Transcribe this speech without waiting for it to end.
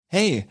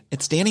Hey,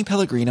 it's Danny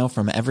Pellegrino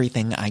from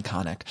Everything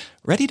Iconic.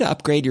 Ready to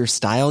upgrade your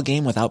style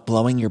game without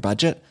blowing your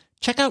budget?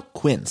 Check out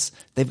Quince.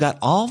 They've got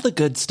all the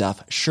good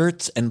stuff,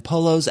 shirts and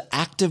polos,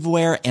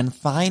 activewear, and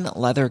fine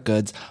leather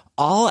goods,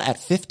 all at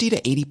 50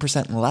 to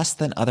 80% less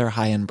than other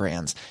high-end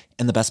brands.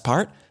 And the best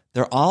part?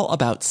 They're all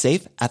about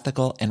safe,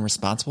 ethical, and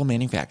responsible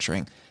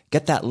manufacturing.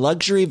 Get that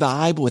luxury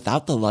vibe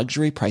without the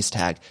luxury price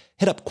tag.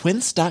 Hit up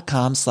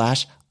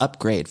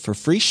quince.com/upgrade for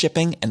free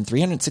shipping and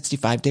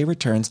 365-day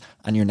returns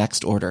on your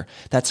next order.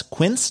 That's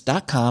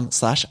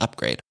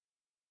quince.com/upgrade.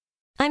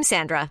 I'm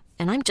Sandra,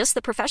 and I'm just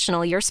the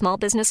professional your small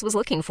business was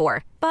looking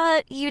for.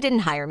 But you didn't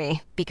hire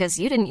me because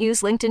you didn't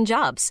use LinkedIn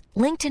Jobs.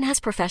 LinkedIn has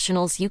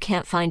professionals you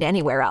can't find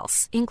anywhere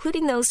else,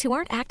 including those who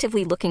aren't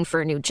actively looking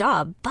for a new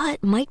job,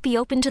 but might be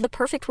open to the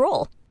perfect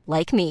role,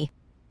 like me.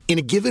 In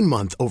a given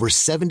month, over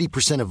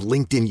 70% of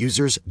LinkedIn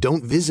users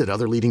don't visit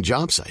other leading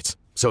job sites.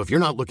 So if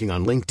you're not looking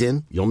on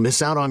LinkedIn, you'll miss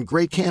out on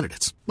great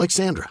candidates like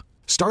Sandra.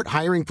 Start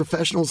hiring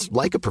professionals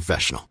like a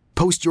professional.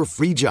 Post your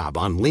free job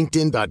on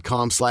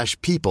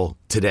linkedin.com/people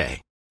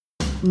today.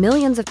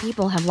 Millions of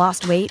people have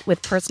lost weight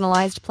with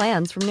personalized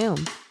plans from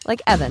Noom.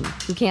 Like Evan,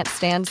 who can't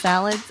stand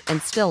salads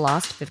and still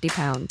lost 50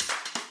 pounds.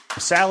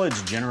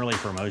 Salads generally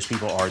for most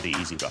people are the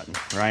easy button,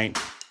 right?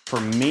 For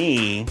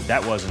me,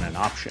 that wasn't an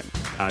option.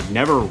 I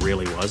never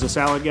really was a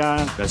salad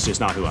guy. That's just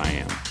not who I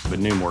am. But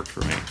Noom worked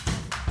for me.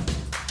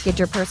 Get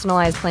your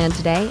personalized plan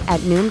today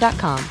at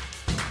Noom.com.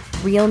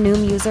 Real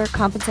Noom user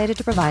compensated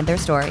to provide their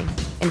story.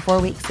 In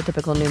 4 weeks, the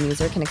typical Noom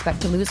user can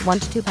expect to lose 1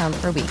 to 2 pounds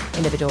per week.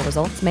 Individual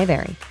results may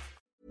vary.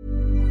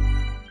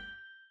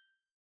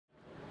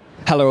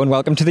 Hello and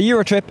welcome to the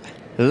Eurotrip,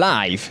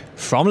 live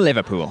from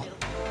Liverpool.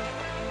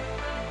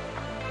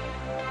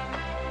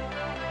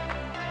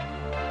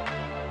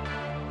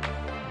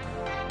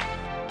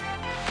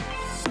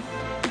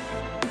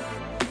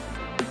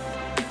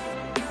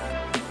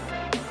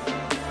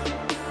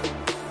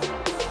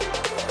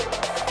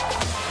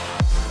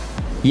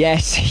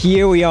 Yes,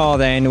 here we are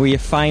then. We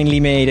have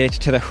finally made it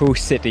to the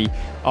host city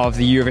of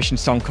the Eurovision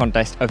Song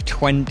Contest of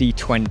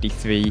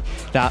 2023.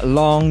 That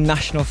long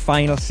national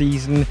final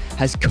season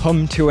has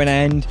come to an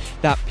end.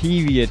 That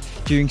period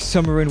during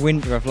summer and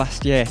winter of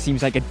last year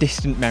seems like a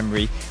distant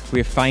memory. We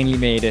have finally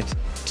made it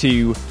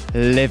to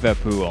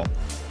Liverpool.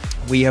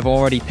 We have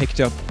already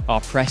picked up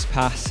our press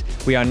pass.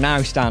 We are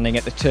now standing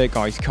at the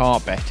Turquoise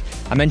carpet.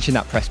 I mentioned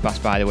that press pass,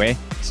 by the way.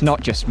 It's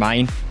not just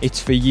mine, it's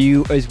for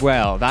you as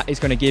well. That is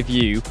going to give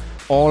you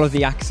all of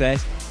the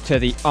access to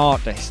the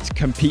artists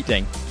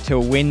competing to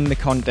win the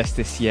contest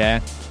this year.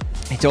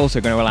 It's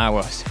also going to allow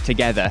us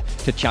together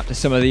to chat to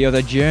some of the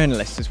other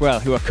journalists as well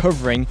who are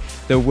covering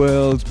the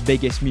world's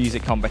biggest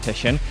music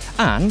competition,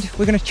 and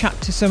we're going to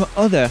chat to some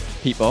other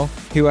people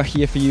who are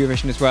here for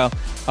Eurovision as well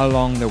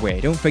along the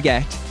way. Don't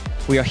forget,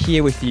 we are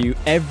here with you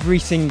every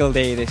single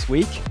day this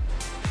week.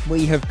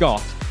 We have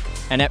got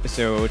an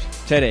episode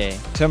today,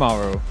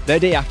 tomorrow,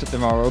 the day after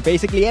tomorrow,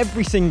 basically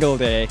every single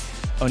day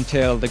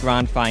until the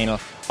grand final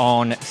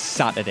on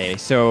Saturday.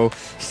 So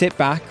sit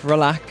back,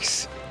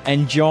 relax,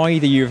 enjoy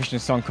the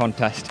Eurovision Song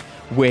Contest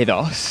with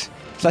us.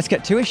 So let's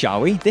get to it, shall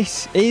we?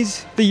 This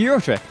is the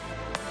Eurotrip.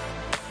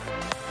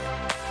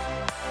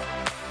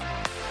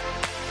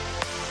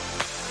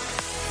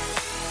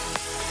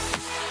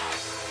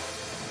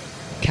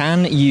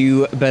 Can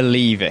you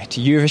believe it?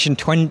 Eurovision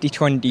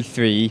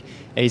 2023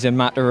 is a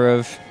matter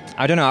of,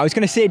 I don't know, I was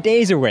going to say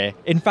days away.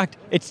 In fact,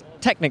 it's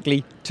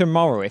technically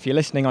tomorrow. If you're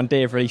listening on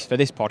day of release for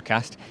this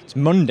podcast, it's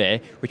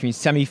Monday, which means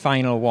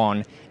semi-final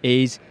one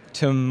is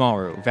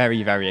tomorrow.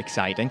 Very, very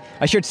exciting.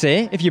 I should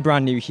say, if you're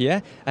brand new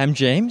here,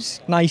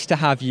 James, nice to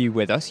have you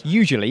with us.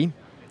 Usually,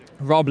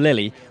 Rob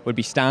Lilly would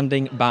be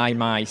standing by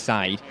my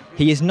side.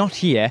 He is not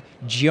here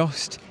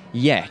just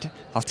yet.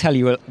 I'll tell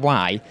you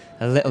why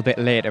a little bit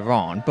later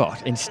on,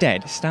 but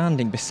instead,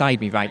 standing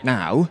beside me right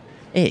now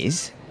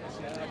is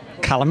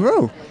Callum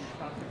Rowe.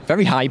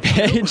 Very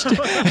high-pitched.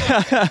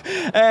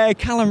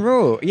 Callum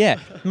Rowe, yeah,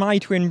 my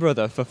twin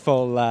brother for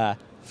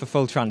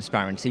full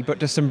transparency, but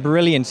does some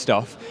brilliant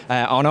stuff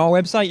on our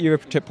website,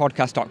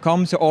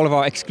 eurotrippodcast.com, so all of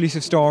our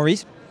exclusive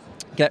stories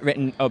get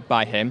written up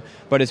by him,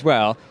 but as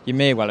well, you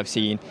may well have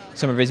seen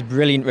some of his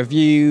brilliant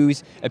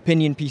reviews,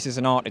 opinion pieces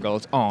and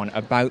articles on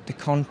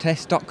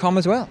aboutthecontest.com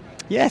as well.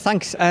 Yeah,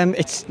 thanks.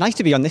 It's nice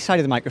to be on this side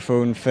of the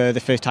microphone for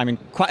the first time in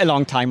quite a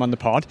long time on the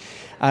pod,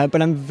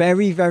 but I'm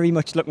very, very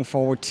much looking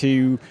forward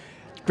to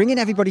bringing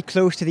everybody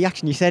close to the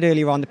action. You said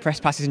earlier on the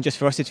press pass isn't just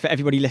for us, it's for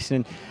everybody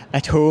listening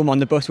at home, on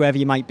the bus, wherever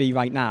you might be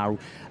right now.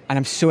 And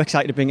I'm so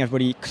excited to bring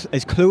everybody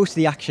as close to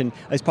the action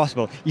as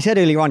possible. You said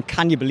earlier on,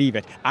 can you believe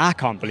it? I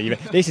can't believe it.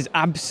 This is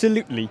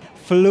absolutely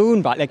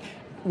flown by. Like,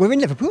 we're in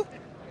Liverpool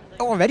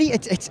already.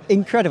 It's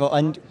incredible.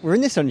 And we're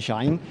in the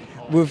sunshine.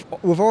 We've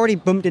already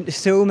bumped into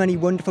so many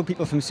wonderful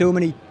people from so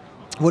many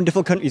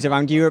wonderful countries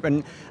around Europe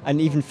and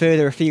even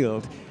further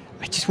afield.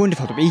 It's just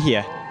wonderful to be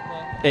here.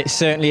 It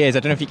certainly is. I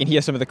don't know if you can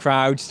hear some of the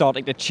crowd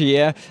starting to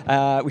cheer.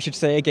 We should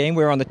say again,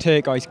 we're on the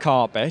Turquoise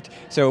carpet.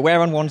 So we're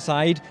on one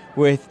side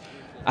with,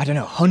 I don't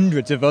know,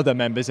 hundreds of other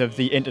members of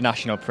the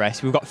international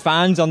press. We've got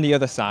fans on the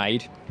other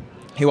side.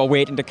 who are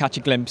waiting to catch a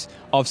glimpse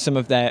of some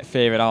of their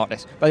favourite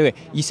artists. By the way,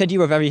 you said you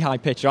were very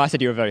high-pitched, or I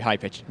said you were very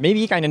high-pitched. Maybe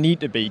you kind of need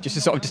to be, just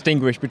to sort of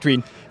distinguish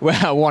between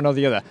one or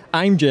the other.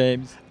 I'm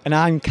James. And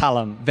I'm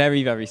Callum.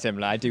 Very, very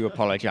similar. I do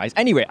apologise.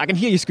 Anyway, I can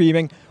hear you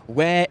screaming,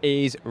 where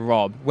is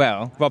Rob?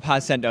 Well, Rob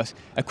has sent us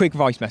a quick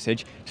voice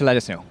message to let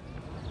us know.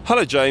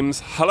 Hello,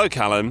 James. Hello,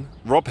 Callum.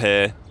 Rob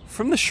here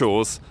from the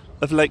shores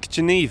of Lake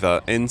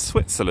Geneva in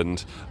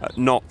Switzerland.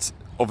 Not,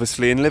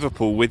 obviously, in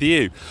Liverpool with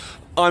you.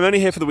 I'm only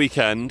here for the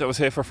weekend. I was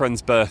here for a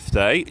friend's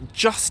birthday.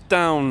 Just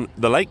down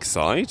the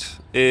lakeside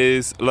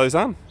is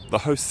Lausanne, the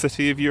host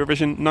city of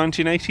Eurovision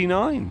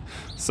 1989.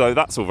 So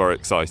that's all very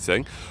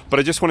exciting. But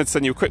I just wanted to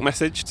send you a quick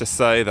message to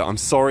say that I'm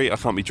sorry I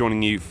can't be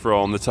joining you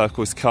from the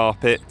Turquoise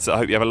carpet. I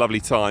hope you have a lovely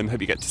time. Hope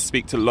you get to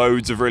speak to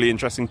loads of really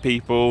interesting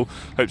people.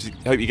 Hope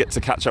you get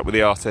to catch up with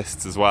the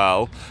artists as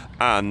well.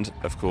 And,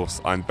 of course,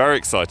 I'm very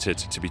excited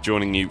to be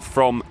joining you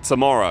from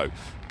tomorrow.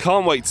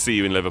 Can't wait to see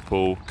you in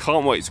Liverpool.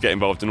 Can't wait to get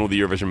involved in all the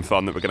Eurovision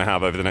fun that we're going to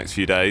have over the next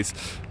few days.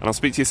 And I'll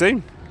speak to you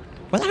soon.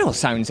 Well, that all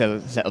sounds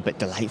a little bit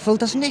delightful,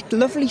 doesn't it?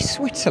 Lovely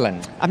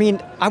Switzerland. I mean,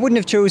 I wouldn't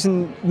have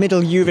chosen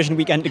middle Eurovision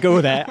weekend to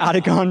go there. I'd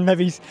have gone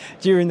maybe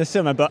during the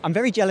summer, but I'm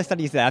very jealous that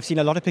he's there. I've seen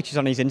a lot of pictures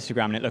on his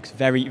Instagram and it looks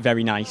very,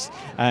 very nice.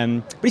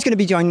 But he's going to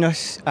be joining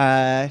us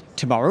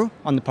tomorrow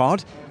on the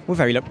pod.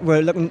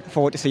 We're looking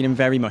forward to seeing him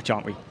very much,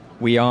 aren't we?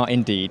 We are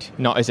indeed,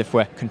 not as if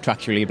we're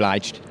contractually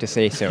obliged to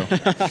say so.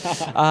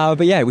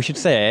 But yeah, we should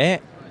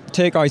say,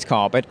 Turquoise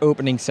carpet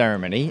opening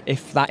ceremony.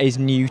 If that is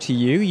new to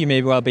you, you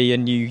may well be a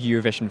new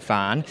Eurovision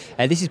fan.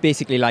 This is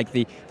basically like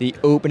the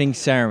opening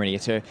ceremony.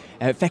 It's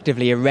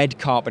effectively a red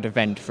carpet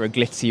event for a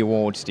glitzy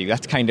awards do.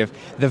 That's kind of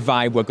the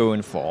vibe we're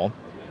going for.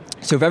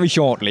 So very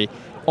shortly,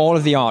 all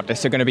of the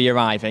artists are going to be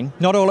arriving.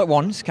 Not all at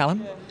once,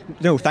 Callum?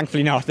 No,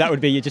 thankfully not. That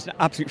would be just an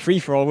absolute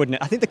free-for-all, wouldn't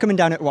it? I think they're coming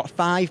down at,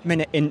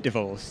 5-minute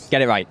intervals?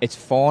 Get it right. It's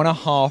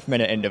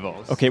 4.5-minute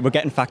intervals. OK, we're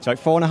getting facts right.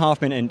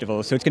 4.5-minute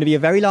intervals. So it's going to be a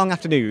very long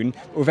afternoon.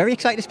 We're very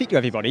excited to speak to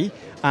everybody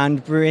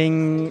and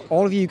bring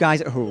all of you guys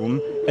at home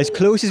as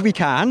close as we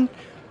can,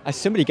 as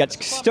somebody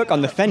gets stuck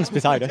on the fence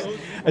beside us,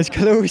 as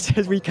close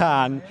as we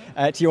can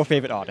to your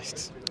favourite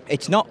artists.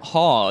 It's not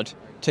hard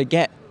to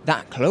get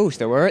that close,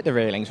 though. We're at the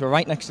railings, we're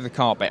right next to the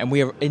carpet, and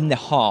we are in the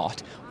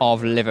heart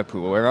of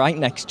Liverpool. We're right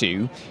next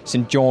to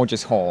St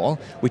George's Hall,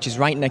 which is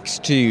right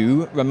next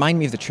to, remind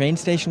me of the train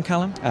station,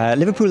 Callum?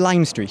 Liverpool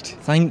Lime Street.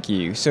 Thank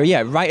you. So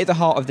yeah, right at the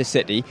heart of the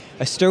city,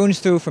 a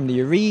stone's throw from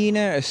the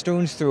arena, a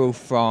stone's throw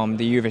from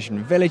the Eurovision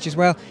village as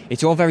well.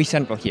 It's all very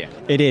central here.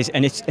 It is,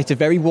 and it's a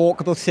very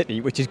walkable city,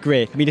 which is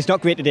great. I mean, it's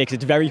not great today because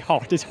it's very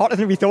hot. It's hotter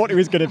than we thought it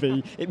was going to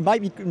be. It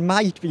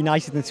might be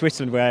nicer than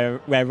Switzerland,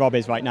 where Rob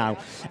is right now.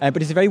 But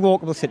it's a very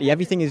walkable city.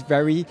 Everything is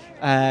very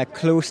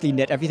closely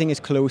knit. Everything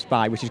is close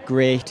by, which is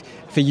great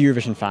for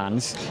Eurovision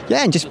fans.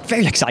 Yeah, and just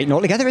very exciting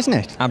altogether, isn't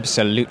it?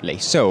 Absolutely.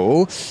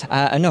 So,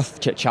 enough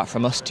chit-chat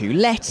from us two.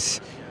 Let's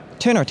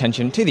turn our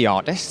attention to the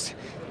artists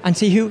and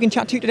see who we can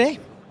chat to today.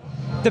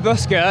 The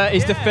busker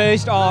is the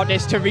first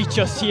artist to reach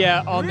us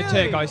here on the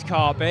Turquoise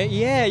carpet.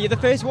 Yeah, you're the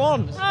first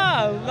one.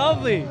 Ah,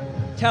 lovely.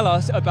 Tell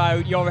us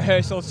about your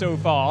rehearsals so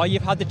far.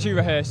 You've had the 2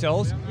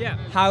 rehearsals. Yeah.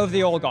 How have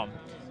they all gone?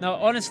 Now,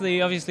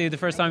 honestly, obviously, the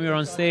first time you're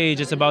on stage,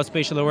 it's about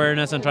spatial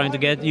awareness and trying to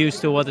get used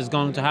to what is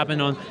going to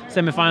happen on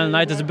semi-final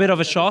night. It's a bit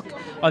of a shock.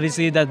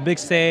 Obviously, that big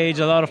stage,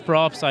 a lot of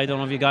props. I don't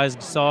know if you guys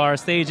saw our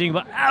staging,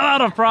 but a lot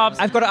of props.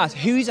 I've got to ask,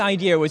 whose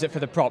idea was it for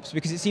the props?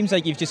 Because it seems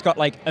like you've just got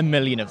like a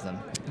million of them.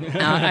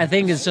 I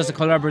think it's just a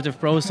collaborative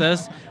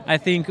process. I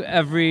think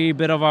every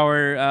bit of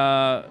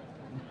our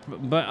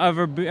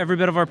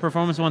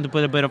performance, we want to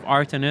put a bit of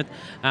art in it,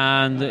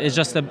 and it's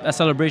just a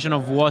celebration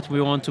of what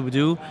we want to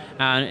do,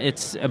 and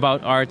it's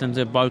about art and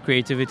about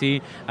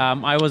creativity.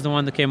 I was the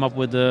one that came up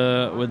with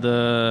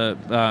the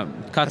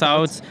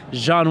cutouts.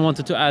 Jean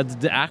wanted to add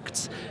the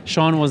acts.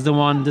 Sean was the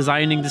one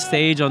designing the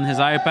stage on his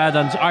iPad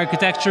and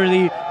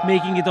architecturally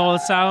making it all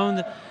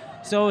sound.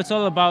 So it's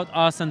all about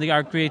us and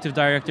our creative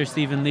director,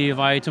 Stephen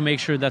Levi, to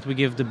make sure that we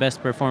give the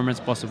best performance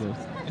possible.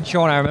 And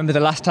Sean, I remember the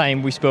last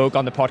time we spoke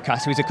on the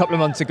podcast, it was a couple of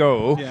months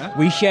ago. Yeah.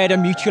 We shared a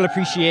mutual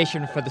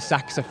appreciation for the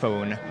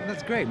saxophone.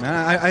 That's great, man.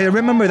 I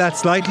remember that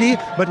slightly,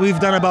 but we've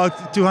done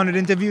about 200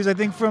 interviews, I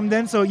think, from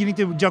then, so you need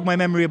to jog my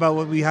memory about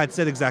what we had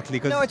said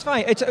exactly. No, it's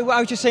fine. I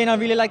was just saying I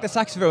really like the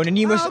saxophone, and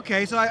you must...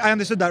 okay, so I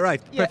understood that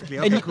right. Yeah. Perfectly.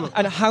 Okay, cool.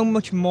 And how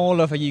much more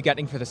love are you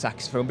getting for the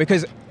saxophone?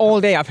 Because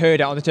all day I've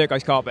heard it on the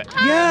Turquoise carpet.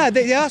 Yeah,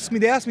 they asked me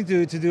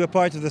to do a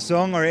part of the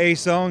song or a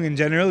song in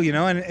general, you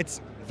know, and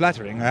it's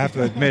flattering, I have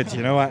to admit,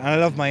 you know. I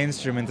love my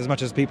instrument as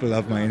much as people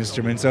love my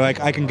instrument, so I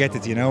can get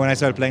it, you know. When I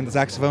started playing the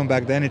saxophone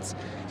back then, it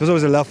was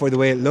always a love for the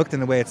way it looked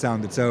and the way it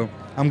sounded, so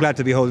I'm glad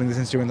to be holding this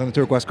instrument on the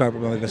Turquoise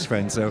carpet with my best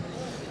friend, so...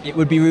 It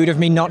would be rude of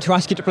me not to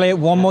ask you to play it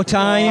one more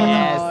time.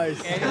 Yes.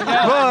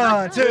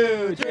 1,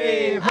 2,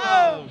 3, 4.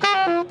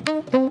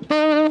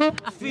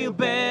 I feel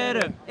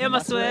better in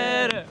my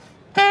sweater.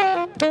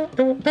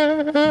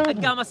 I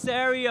got my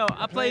stereo,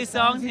 I play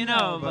songs, you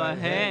know, but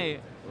hey,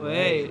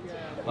 wait,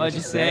 what'd you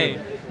say?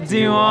 Do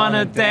you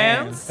wanna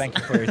dance? Thank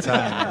you for your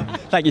time.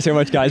 Thank you so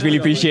much, guys. Really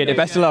appreciate it.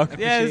 Best of luck.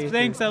 Yes,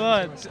 thanks a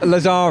lot.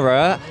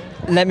 Lazara,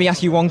 Let me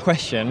ask you one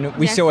question.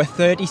 We saw a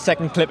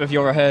 30-second clip of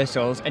your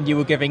rehearsals and you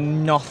were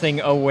giving nothing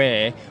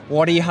away.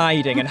 What are you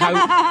hiding, and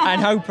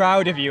how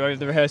proud of you of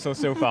the rehearsals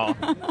so far?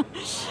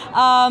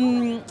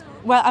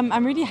 Well,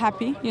 I'm really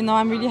happy,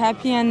 I'm really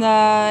happy, and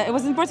it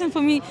was important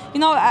for me,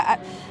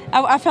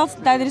 I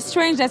felt that it's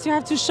strange that you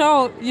have to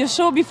show your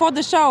show before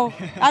the show.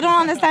 I don't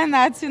understand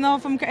that,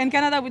 in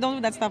Canada we don't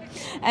do that stuff.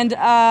 And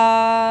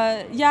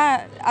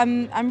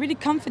I'm really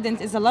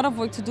confident. It's a lot of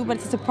work to do, but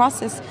it's a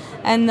process,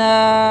 and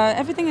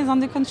everything is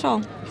under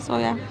control, so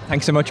yeah.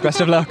 Thanks so much, best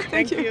of luck.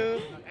 Thank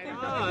you.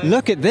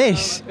 Look at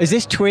this. Is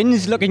this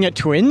twins looking at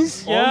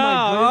twins?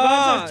 Yeah, you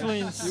guys are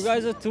twins. You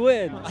guys are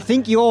twins. I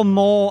think you're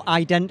more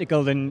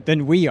identical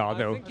than we are,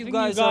 though. You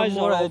guys are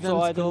more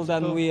identical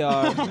than we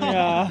are.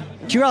 Yeah.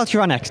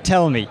 Turquoise,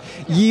 tell me,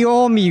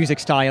 your music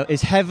style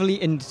is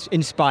heavily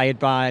inspired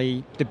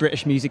by the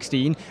British music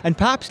scene, and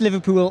perhaps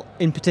Liverpool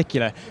in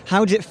particular.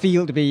 How does it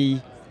feel to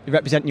be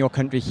representing your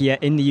country here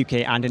in the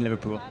UK and in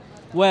Liverpool?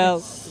 Well,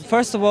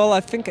 first of all, I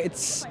think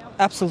it's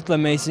absolutely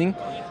amazing,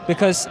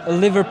 because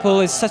Liverpool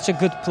is such a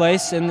good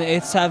place, and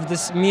it's have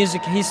this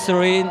music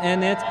history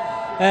in it,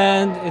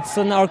 and it's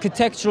an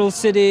architectural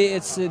city.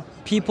 It's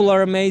people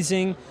are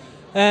amazing,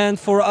 and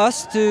for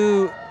us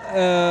to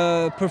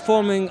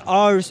performing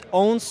our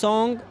own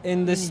song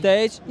in the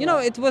stage,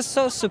 it was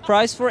so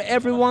surprise for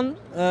everyone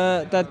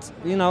that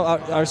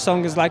our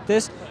song is like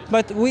this.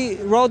 But we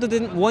wrote it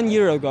in 1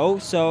 year ago,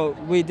 so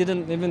we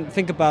didn't even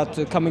think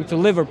about coming to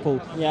Liverpool.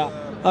 Yeah.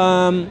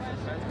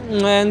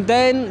 And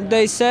then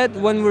they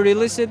said, when we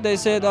released it, they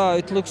said, "Oh,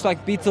 it looks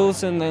like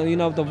Beatles, and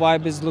the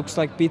vibe looks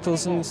like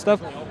Beatles and stuff."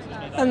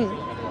 And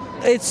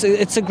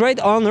it's a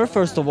great honor,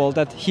 first of all,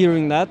 that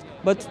hearing that.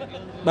 But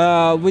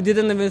we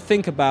didn't even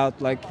think about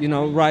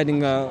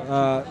writing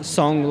a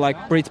song like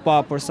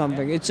Britpop or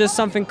something. It's just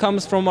something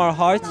comes from our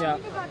heart. Yeah.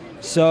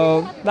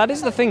 So that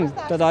is the thing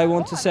that I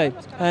want to say.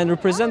 And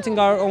representing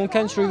our own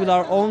country with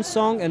our own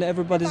song, and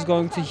everybody's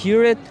going to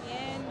hear it.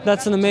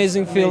 That's an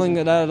amazing feeling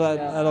at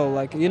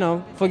all.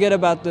 Forget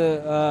about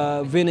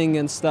the winning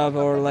and stuff,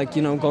 or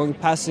going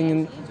passing.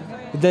 And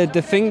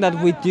the thing that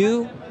we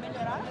do,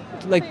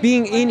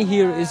 being in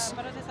here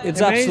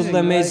it's absolutely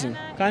amazing.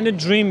 Kind of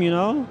dream,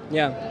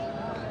 Yeah.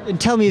 And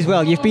tell me as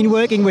well, you've been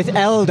working with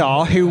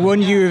Eldar, who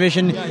won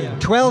Eurovision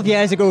 12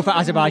 years ago for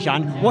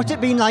Azerbaijan. What's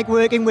it been like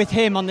working with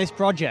him on this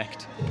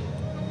project?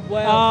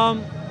 Well,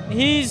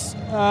 he's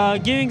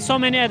giving so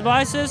many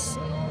advices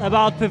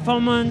about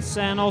performance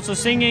and also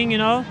singing,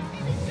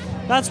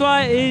 That's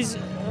why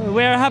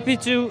we're happy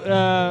to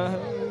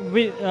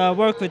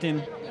work with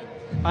him.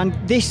 And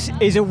this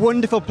is a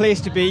wonderful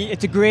place to be.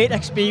 It's a great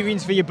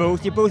experience for you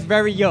both. You're both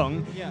very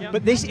young. Yeah.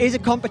 But this is a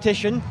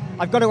competition.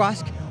 I've got to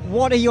ask,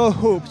 what are your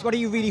hopes? What are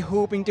you really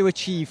hoping to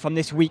achieve from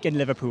this week in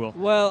Liverpool?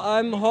 Well,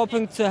 I'm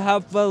hoping to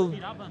have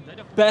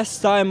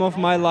best time of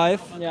my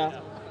life. Yeah.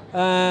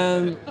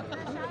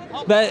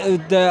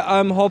 But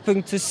I'm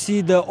hoping to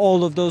see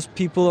all of those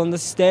people on the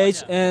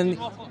stage and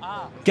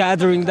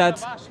gathering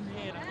that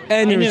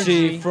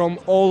energy from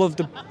all of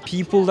the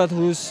people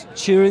who's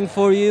cheering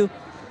for you.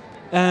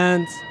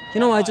 And,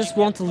 I just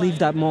want to leave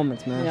that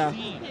moment, man. Yeah.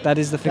 That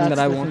is the thing that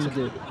I want to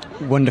do.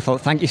 Wonderful.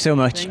 Thank you so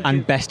much,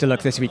 and best of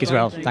luck this week as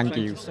well. Thank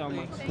you. So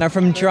much. Now,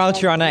 from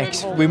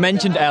Turquoise, we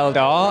mentioned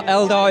Eldar.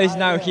 Eldar is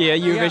now here,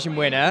 Eurovision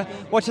winner.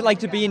 What's it like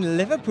to be in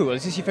Liverpool?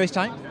 Is this your first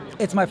time?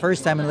 It's my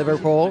first time in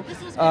Liverpool.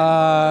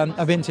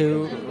 I've been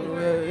to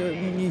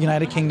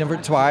United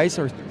Kingdom twice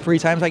or 3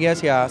 times, I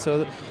guess. Yeah.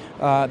 So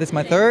this is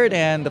my third,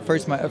 and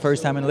my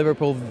first time in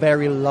Liverpool.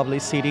 Very lovely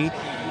city.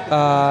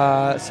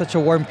 Such a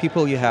warm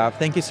people you have.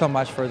 Thank you so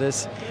much for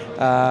this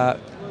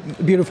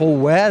beautiful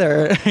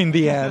weather in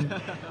the end.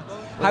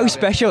 How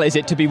special is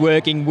it to be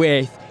working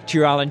with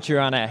Tural and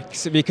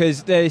Turquoise?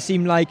 Because they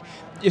seem like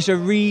just a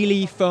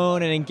really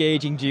fun and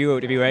engaging duo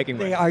to be working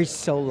with. They are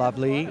so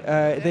lovely.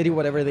 They do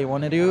whatever they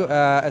want to do.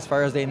 As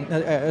far as they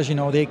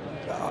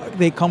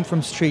come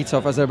from streets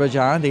of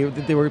Azerbaijan.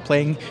 They were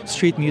playing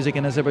street music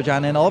in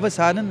Azerbaijan, and all of a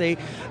sudden they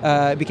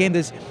became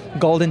this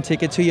golden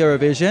ticket to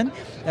Eurovision.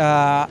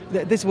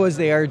 This was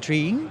their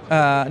dream,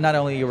 not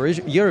only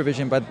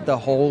Eurovision, but the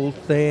whole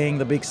thing,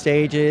 the big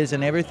stages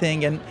and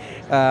everything. And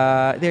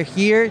they're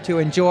here to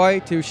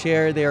enjoy, to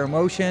share their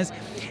emotions.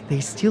 They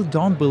still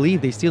don't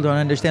believe, they still don't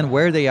understand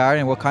where they are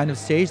and what kind of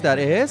stage that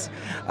is,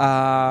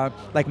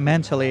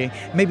 mentally.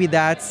 Maybe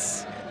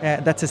that's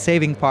a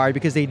saving part,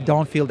 because they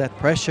don't feel that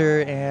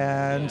pressure,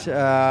 and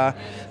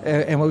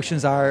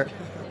emotions are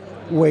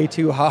way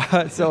too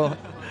hot. So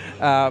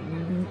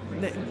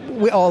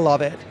we all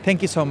love it.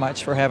 Thank you so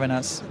much for having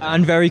us.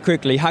 And very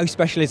quickly, how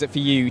special is it for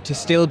you to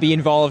still be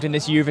involved in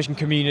this Eurovision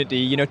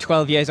community,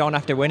 12 years on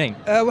after winning?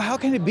 How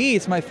can it be?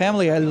 It's my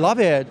family. I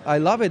love it.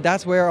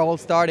 That's where it all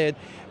started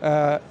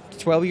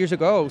 12 years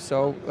ago.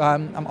 So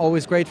I'm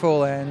always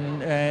grateful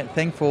and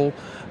thankful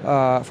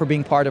for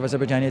being part of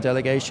Azerbaijani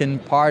delegation,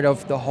 part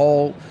of the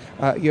whole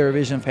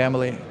Eurovision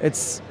family.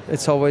 It's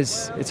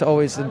always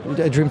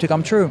a dream to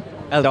come true.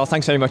 Eldar,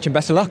 thanks very much and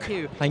best of luck.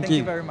 Thank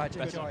you very much.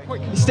 Enjoy.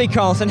 Stig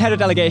Karlsson, head of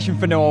delegation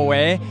for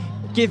Norway.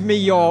 Give me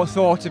your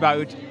thoughts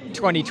about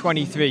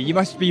 2023. You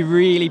must be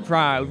really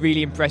proud,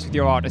 really impressed with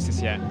your artist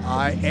this year.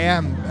 I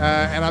am,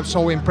 and I'm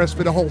so impressed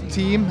with the whole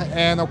team,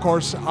 and of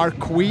course our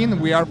queen.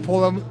 We are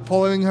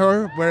following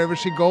her wherever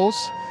she goes,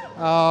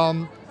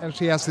 and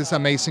she has this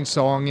amazing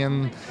song,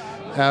 and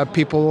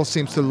people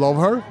seem to love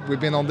her. We've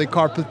been on the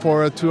carpet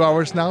for 2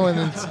 hours now,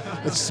 and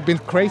it's been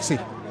crazy.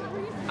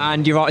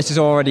 And your artist is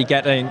already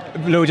getting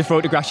loads of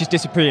photographs. She's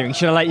disappearing.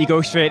 Should I let you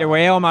go straight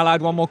away, or am I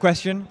allowed one more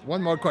question?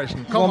 One more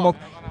question. Come on.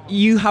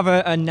 You have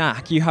a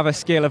knack, you have a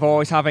skill of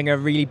always having a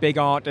really big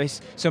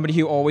artist, somebody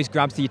who always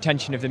grabs the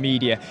attention of the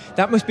media.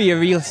 That must be a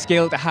real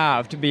skill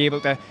to be able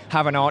to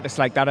have an artist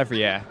like that every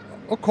year.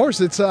 Of course,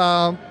 it's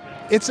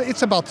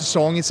about the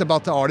song, it's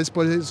about the artist,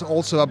 but it's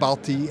also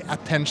about the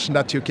attention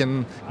that you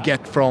can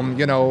get from,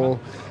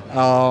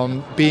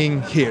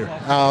 being here.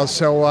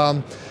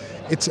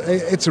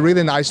 It's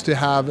really nice to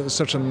have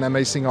such an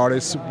amazing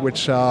artist,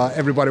 which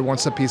everybody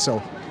wants a piece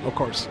of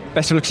course.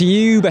 Best of luck to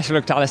you, best of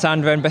luck to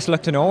Alessandra, and best of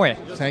luck to Norway.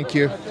 Thank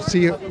you.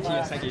 See you.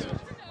 Cheers, thank you.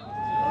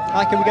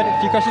 Hi, can we get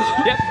a few questions?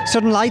 Yep.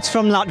 Southern Lights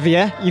from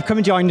Latvia. You've come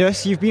and joined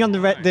us. You've been on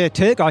the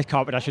Turquoise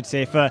carpet, I should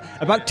say, for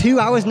about 2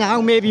 hours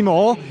now, maybe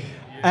more.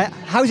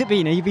 How's it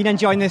been? Have you been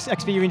enjoying this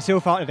experience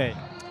so far today?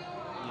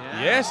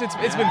 Yes, it's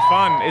been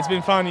fun. It's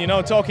been fun,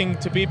 talking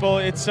to people.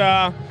 It's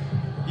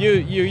you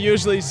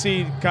usually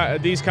see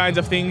these kinds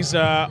of things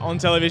on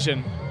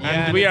television,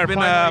 and we are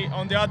finally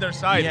on the other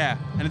side. Yeah,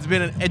 and it's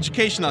been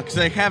educational because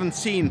I haven't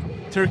seen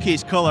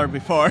turquoise color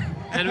before.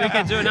 And we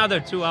can do another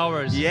 2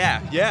 hours.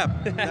 Yeah.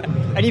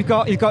 And you've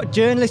got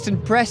journalists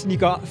and press, and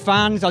you've got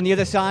fans on the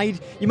other side.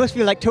 You must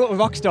feel like total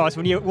rock stars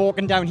when you're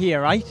walking down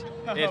here, right?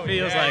 It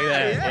feels like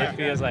that. Yeah. It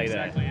feels like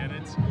exactly. that.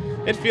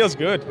 And it feels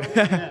good.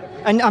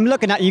 And I'm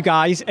looking at you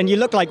guys, and you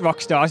look like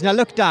rock stars. And I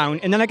look down,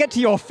 and then I get to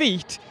your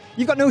feet.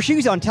 You've got no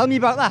shoes on. Tell me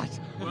about that.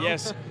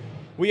 Yes,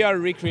 we are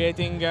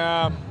recreating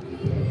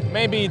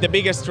maybe the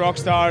biggest rock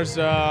stars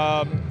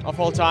of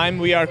all time.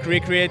 We are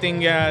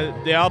recreating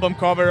the album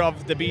cover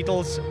of the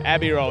Beatles,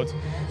 Abbey Road.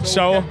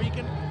 So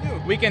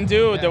we can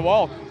do the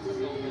walk.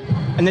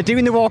 And they're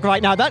doing the walk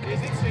right now.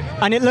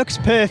 And it looks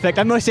perfect.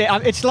 I must say,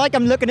 it's like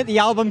I'm looking at the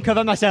album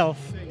cover myself.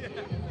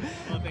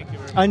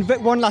 And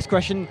one last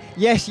question.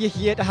 Yes, you're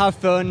here to have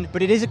fun,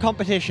 but it is a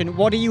competition.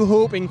 What are you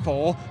hoping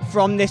for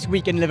from this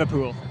week in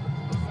Liverpool?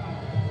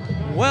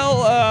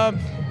 Well,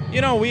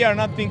 we are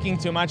not thinking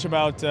too much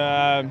about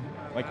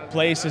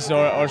places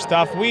or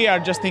stuff. We are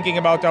just thinking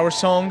about our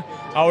song,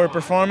 our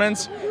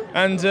performance,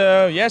 and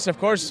yes, of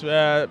course,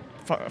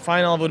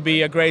 final would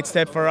be a great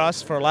step for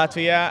us, for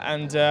Latvia,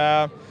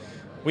 and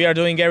we are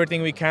doing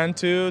everything we can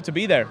to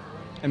be there.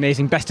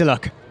 Amazing. Best of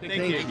luck.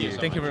 Thank you.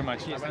 Thank you very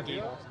much. Yes, thank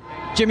you.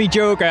 Jimmy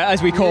Joker,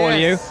 as we call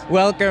you,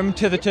 welcome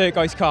to the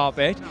Turquoise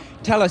carpet.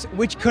 Tell us,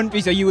 which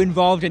countries are you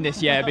involved in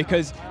this year?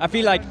 Because I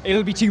feel like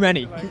it'll be too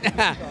many.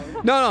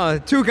 No,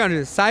 2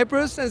 countries,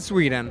 Cyprus and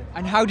Sweden.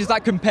 And how does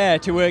that compare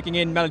to working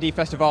in Melody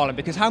Festival?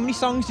 Because how many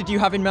songs did you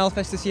have in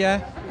Melfest this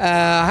year?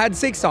 I had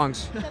 6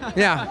 songs.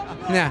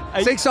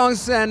 Yeah. 6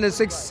 songs and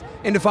 6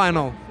 in the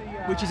final.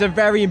 Which is a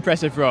very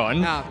impressive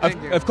run. No,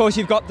 thank you. Of course,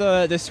 you've got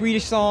the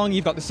Swedish song,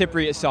 you've got the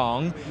Cypriot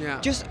song. Yeah.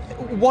 Just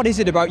what is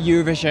it about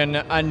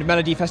Eurovision and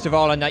Melody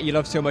Festival and that you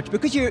love so much?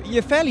 Because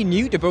you're fairly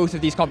new to both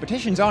of these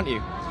competitions, aren't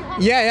you?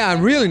 Yeah,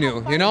 I'm really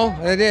new,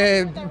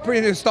 They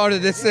pretty new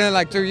started this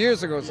like 2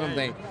 years ago or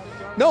something.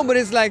 No, but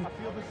it's like,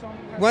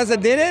 once I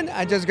did it,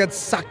 I just got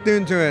sucked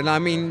into it. I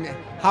mean,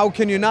 how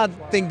can you not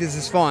think this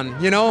is fun,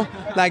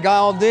 Like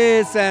all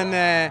this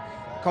and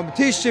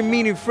competition,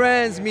 meeting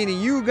friends, meeting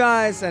you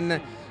guys,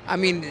 and I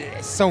mean,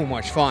 it's so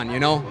much fun,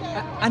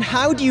 And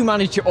how do you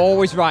manage to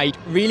always write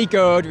really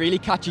good, really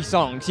catchy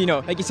songs?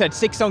 Like you said,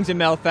 6 songs in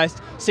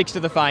Melfest, 6 to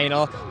the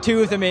final,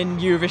 2 of them in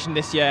Eurovision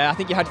this year. I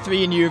think you had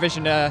 3 in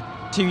Eurovision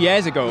 2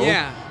 years ago.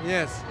 Yeah,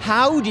 yes.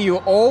 How do you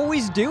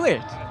always do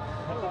it?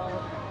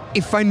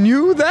 If I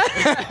knew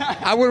that,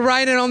 I would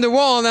write it on the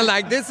wall and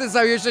like, this is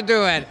how you should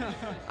do it.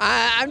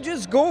 I'm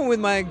just going with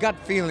my gut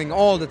feeling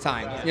all the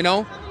time,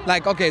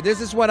 Like, okay,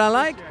 this is what I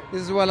like,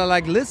 this is what I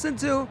like listen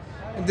to,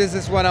 and this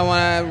is what I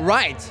want to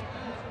write,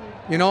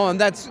 and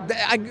that's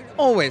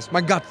always my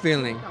gut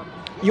feeling.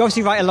 You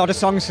obviously write a lot of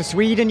songs for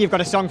Sweden, you've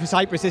got a song for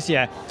Cyprus this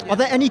year. Are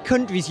there any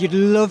countries you'd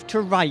love to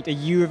write a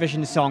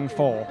Eurovision song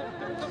for?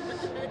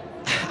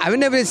 I've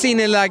never seen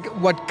it like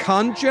what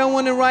country I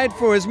want to write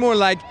for. It's more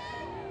like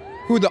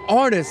who the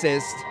artist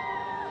is.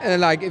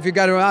 Like if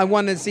I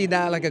want to see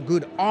that like a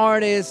good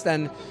artist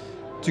and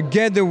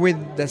together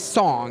with the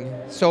song.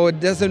 So it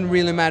doesn't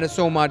really matter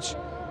so much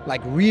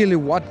like really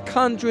what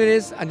country it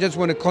is. I just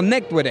want to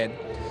connect with it.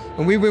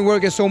 And we've been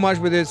working so much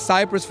with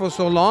Cyprus for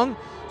so long.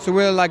 So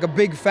we're like a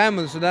big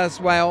family. So that's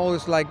why I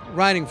always like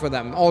writing for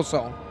them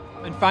also.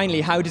 And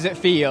finally, how does it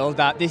feel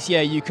that this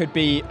year you could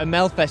be a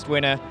Melfest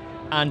winner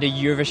and a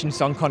Eurovision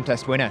Song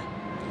Contest winner?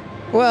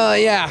 Well,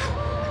 yeah.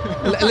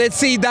 Let's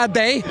see that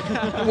day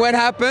what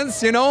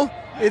happens,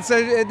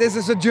 This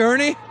is a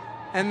journey,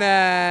 and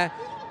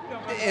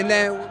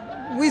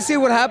we see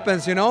what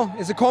happens, you know.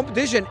 It's a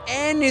competition.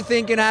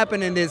 Anything can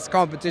happen in this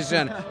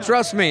competition.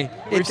 Trust me,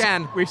 it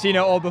can. We've seen it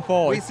all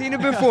before. We've seen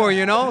it before,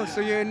 you know.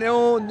 So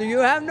you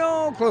have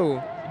no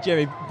clue.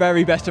 Jimmy,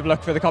 very best of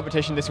luck for the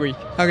competition this week.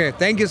 Okay,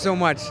 thank you so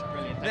much.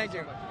 Thank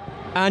you.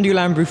 Andrew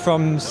Lambrew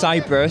from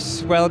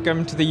Cyprus,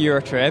 welcome to the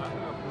Eurotrip.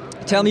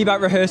 Tell me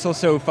about rehearsals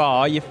so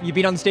far. You've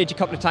been on stage a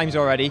couple of times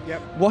already.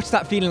 Yep. What's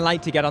that feeling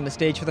like to get on the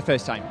stage for the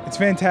first time? It's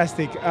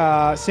fantastic.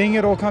 Seeing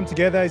it all come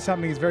together is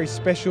something that's very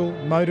special,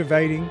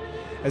 motivating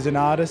as an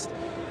artist.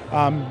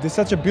 There's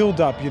such a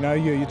build-up, you know.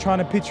 You're trying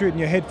to picture it in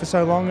your head for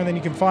so long, and then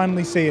you can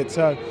finally see it.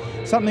 So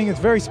something that's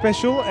very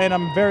special, and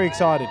I'm very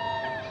excited.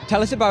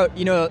 Tell us about,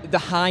 you know, the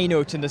high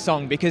notes in the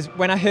song, because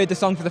when I heard the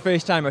song for the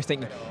first time, I was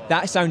thinking,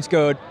 that sounds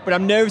good, but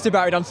I'm nervous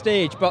about it on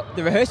stage. But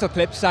the rehearsal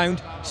clips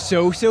sound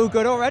so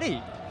good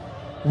already.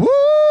 Woo!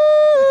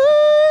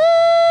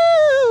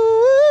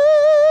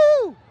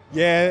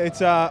 Yeah,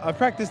 it's I've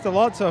practiced a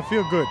lot, so I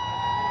feel good.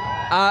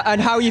 And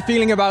how are you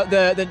feeling about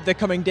the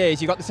coming days?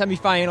 You've got the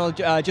semi-final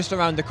just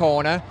around the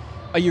corner.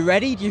 Are you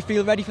ready? Do you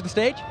feel ready for the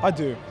stage? I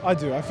do.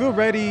 I feel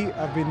ready.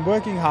 I've been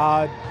working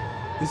hard.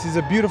 This is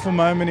a beautiful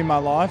moment in my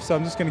life, so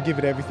I'm just going to give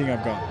it everything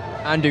I've got.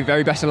 Andrew,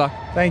 very best of luck.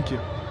 Thank you.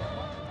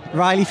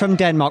 Riley from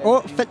Denmark,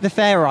 or the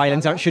Faroe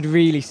Islands, I should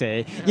really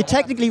say. You're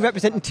technically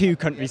representing two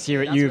countries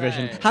here at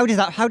Eurovision. Right.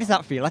 How does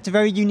that feel? That's a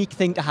very unique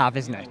thing to have,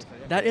 isn't it?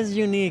 That is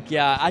unique,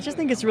 yeah. I just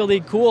think it's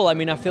really cool. I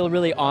mean, I feel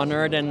really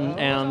honored and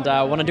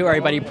want to do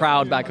everybody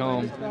proud back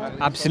home.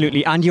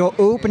 Absolutely. And you're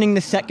opening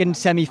the second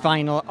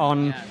semi-final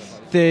on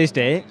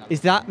Thursday. Is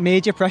that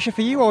major pressure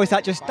for you, or is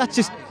that's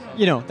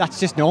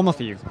just normal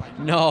for you?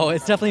 No,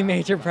 it's definitely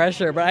major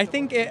pressure, but I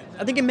think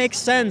it makes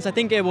sense. I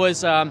think it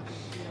was.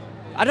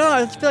 I don't know.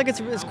 I feel like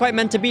it's quite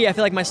meant to be. I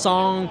feel like my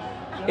song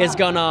is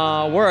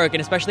gonna work,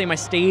 and especially my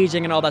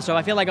staging and all that. So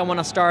I feel like I want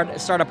to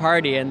start a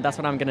party, and that's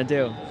what I'm gonna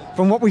do.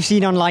 From what we've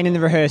seen online in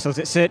the rehearsals,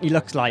 it certainly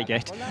looks like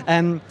it.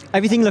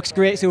 Everything looks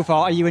great so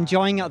far. Are you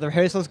enjoying it? Are the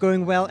rehearsals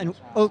going well? And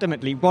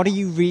ultimately, what are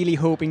you really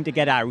hoping to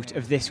get out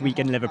of this week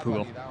in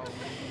Liverpool?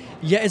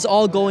 Yeah, it's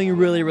all going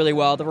really, really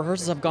well. The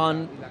rehearsals have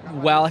gone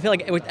well. I feel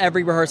like with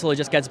every rehearsal, it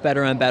just gets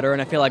better and better.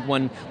 And I feel like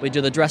when we do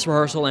the dress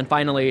rehearsal and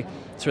finally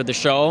sort of the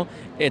show,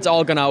 it's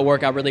all going to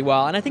work out really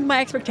well. And I think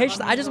my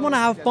expectations, I just want to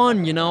have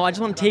fun, you know. I just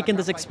want to take in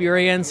this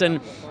experience and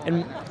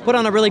put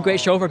on a really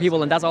great show for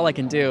people, and that's all I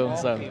can do.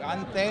 So,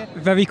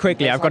 very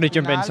quickly, I've got to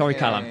jump in. Sorry,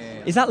 Callum.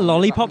 Is that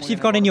lollipops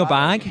you've got in your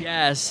bag?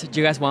 Yes. Do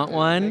you guys want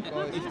one?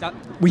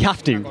 We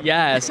have to.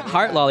 Yes.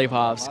 Heart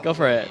lollipops. Go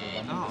for it.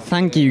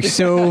 Thank you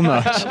so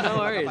much. No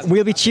worries.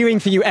 We'll be cheering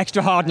for you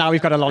extra hard now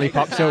we've got a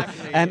lollipop. So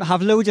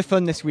have loads of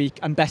fun this week,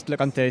 and best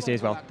luck on Thursday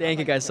as well. Thank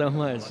you guys so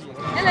much.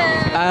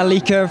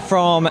 Alika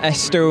from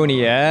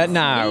Estonia.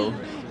 Now,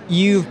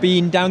 you've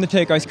been down the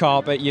Turquoise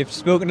carpet, you've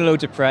spoken to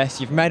loads of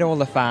press, you've met all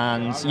the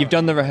fans, you've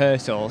done the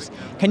rehearsals.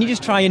 Can you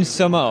just try and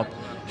sum up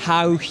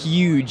how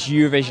huge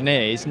Eurovision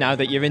is now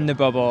that you're in the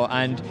bubble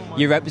and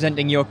you're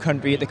representing your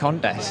country at the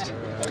contest?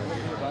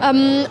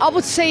 I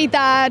would say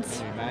that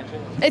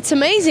it's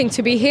amazing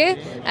to be here,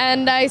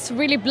 and it's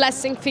really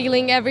blessing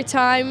feeling every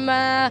time,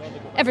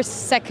 every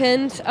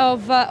second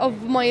of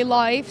my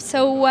life.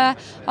 So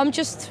I'm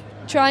just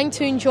trying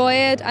to enjoy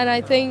it, and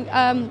I think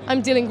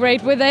I'm dealing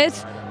great with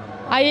it.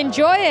 I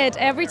enjoy it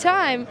every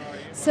time.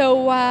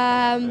 So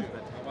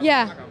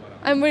yeah,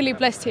 I'm really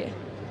blessed here.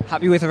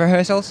 Happy with the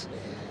rehearsals?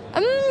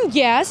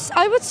 Yes,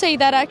 I would say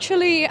that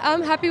actually.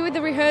 I'm happy with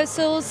the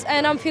rehearsals,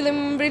 and I'm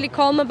feeling really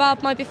calm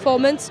about my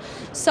performance.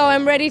 So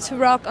I'm ready to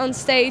rock on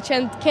stage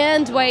and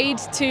can't wait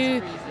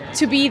to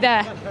be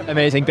there.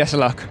 Amazing, best of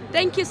luck.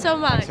 Thank you so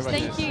much.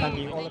 Thank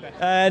you.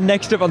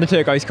 Next up on the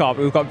Turquoise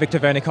carpet, we've got Victor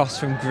Vernikos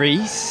from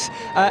Greece.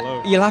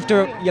 You'll have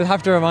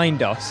to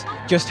remind us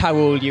just how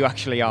old you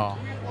actually are.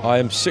 I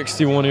am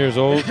 61 years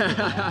old.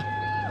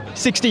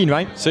 16,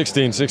 right?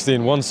 16,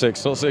 16,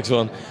 1-6, not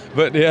 6-1.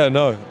 But yeah,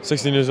 no,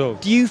 16 years old.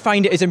 Do you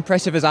find it as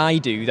impressive as I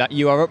do that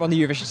you are up on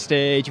the Eurovision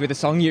stage with a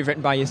song you've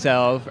written by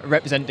yourself,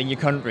 representing your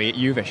country at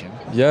Eurovision?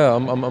 Yeah,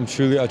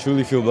 I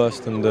truly feel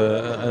blessed and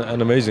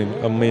amazing.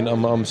 I mean,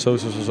 I'm so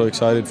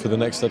excited for the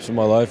next steps of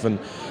my life and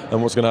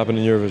what's going to happen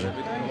in Eurovision.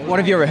 What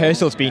have your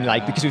rehearsals been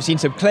like? Because we've seen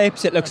some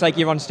clips, it looks like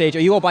you're on stage. Are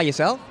you all by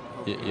yourself?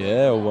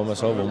 Yeah, all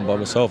by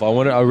myself.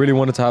 I really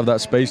wanted to have that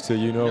space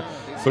to,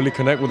 fully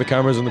connect with the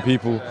cameras and the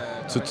people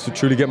to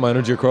truly get my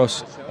energy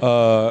across.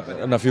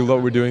 And I feel that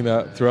we're doing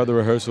that throughout the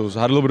rehearsals.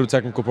 I had a little bit of a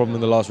technical problem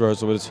in the last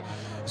rehearsal, but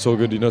it's all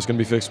good. It's going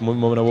to be fixed the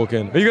moment I walk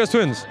in. Are you guys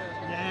twins?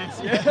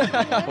 Yes.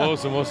 Yeah.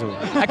 Awesome.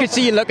 I could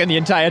see you looking the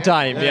entire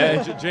time.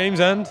 Yeah. James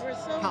and?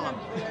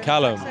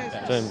 Callum.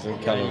 James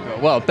and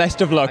Callum. Well,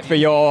 best of luck for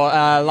your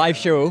live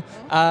show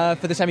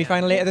for the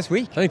semi-final later this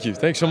week. Thank you.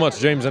 Thanks so much,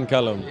 James and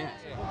Callum.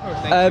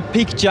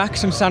 Peak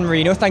Jacks from San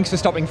Marino, thanks for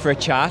stopping for a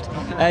chat.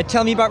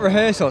 Tell me about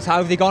rehearsals. How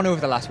have they gone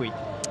over the last week?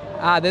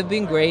 They've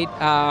been great.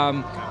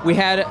 We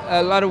had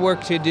a lot of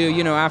work to do,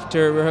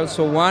 after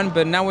rehearsal 1,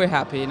 but now we're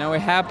happy.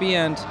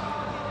 And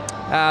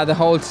the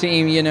whole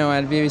team,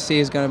 at BBC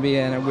is going to be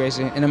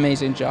an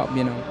amazing job,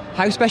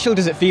 How special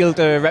does it feel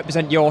to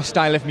represent your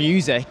style of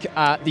music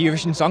at the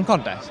Eurovision Song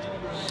Contest?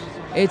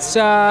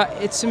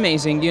 It's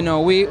amazing. You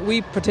know,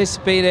 we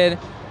participated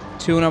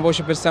to Una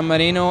Voce per San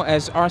Marino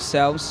as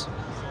ourselves,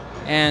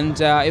 and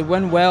it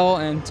went well.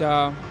 And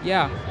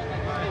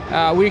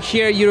we're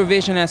here at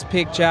Eurovision as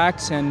Pig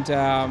Jacks, and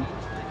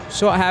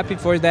so happy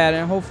for that.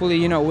 And hopefully,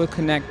 you know, we'll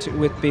connect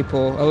with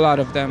people, a lot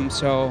of them.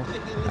 So,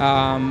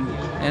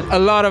 and a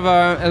lot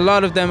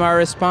of them are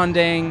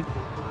responding,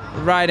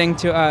 writing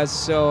to us.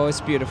 So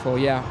it's beautiful.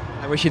 Yeah.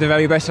 I wish you the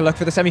very best of luck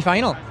for the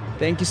semi-final.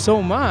 Thank you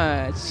so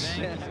much.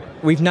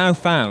 We've now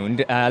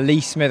found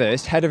Lee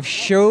Smithers, head of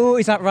show,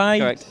 is that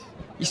right? Correct.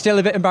 You still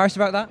a bit embarrassed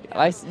about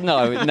that? No,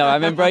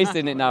 I'm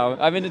embracing it now.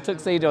 I'm in a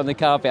tuxedo on the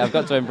carpet, I've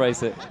got to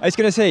embrace it. I was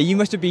going to say, you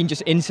must have been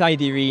just inside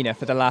the arena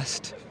for the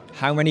last,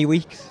 how many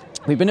weeks?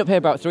 We've been up here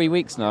about 3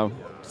 weeks now.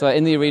 So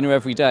in the arena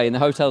every day, and the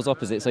hotel's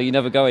opposite, so you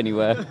never go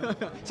anywhere.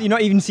 So you've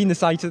not even seen the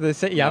sights of the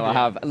city, have you? I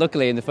have.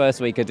 Luckily, in the first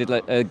week, I did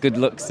a good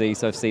look-see,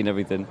 so I've seen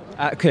everything.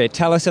 Okay,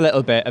 tell us a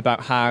little bit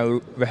about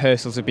how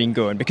rehearsals have been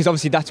going, because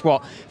obviously that's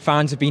what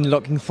fans have been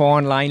looking for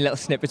online, little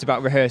snippets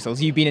about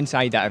rehearsals. You've been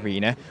inside that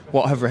arena.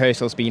 What have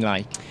rehearsals been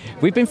like?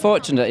 We've been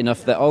fortunate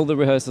enough that all the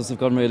rehearsals have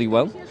gone really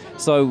well.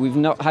 So we've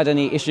not had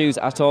any issues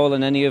at all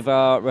in any of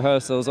our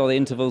rehearsals. All the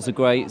intervals are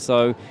great.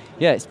 So,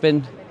 yeah, it's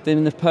been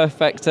the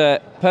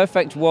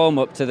perfect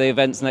warm-up to the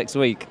events next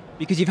week.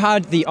 Because you've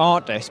had the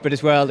artists, but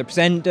as well the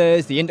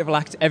presenters, the interval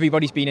acts,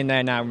 everybody's been in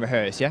there now and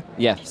rehearsed, yeah?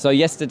 Yeah, so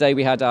yesterday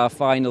we had our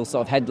final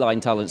sort of headline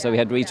talent. So we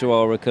had Rita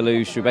Ora,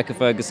 Kalush, Rebecca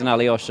Ferguson,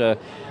 Alyosha,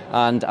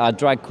 and our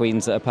drag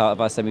queens that are part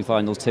of our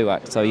semi-finals 2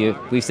 act. So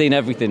we've seen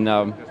everything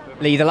now.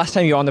 Lee, the last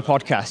time you were on the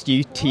podcast,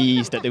 you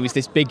teased that there was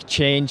this big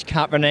change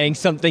happening,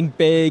 something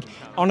big.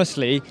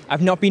 Honestly,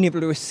 I've not been able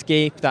to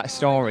escape that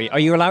story. Are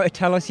you allowed to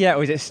tell us yet,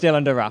 or is it still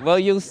under wraps? Well,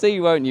 you'll see,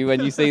 won't you,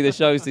 when you see the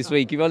shows this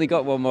week. You've only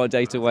got one more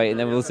day to wait, and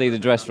then we'll see the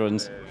dress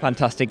runs.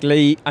 Fantastic.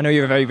 Lee, I know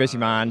you're a very busy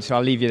man, so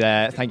I'll leave you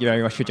there. Thank you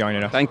very much for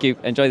joining us. Thank you.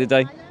 Enjoy the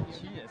day.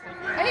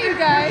 Hey, you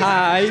guys.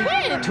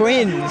 Hi.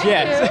 Twins,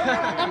 yes.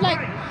 I'm like...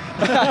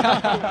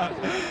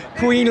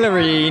 Queen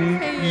Loreen,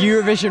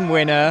 Eurovision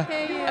winner.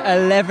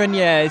 11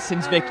 years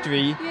since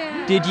victory.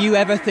 Yeah. Did you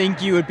ever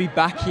think you would be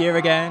back here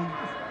again?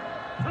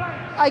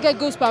 I get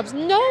goosebumps.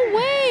 No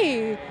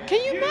way! Can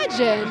you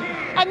imagine?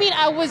 I mean,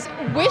 I was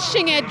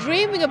wishing it,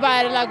 dreaming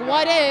about it, like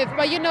what if?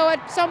 But you know,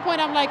 at some point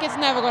I'm like, it's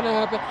never gonna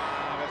happen.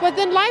 But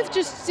then life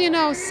just, you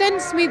know,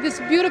 sends me this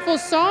beautiful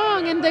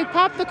song and they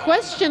pop the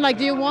question, like,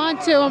 do you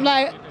want to? I'm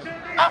like,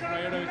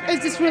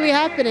 is this really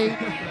happening?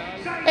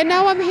 And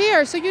now I'm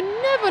here, so you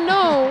never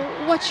know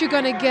what you're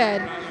gonna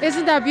get.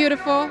 Isn't that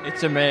beautiful?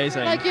 It's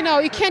amazing. Like, you know,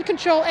 you can't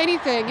control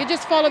anything. You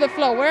just follow the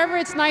flow. Wherever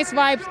it's nice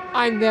vibes,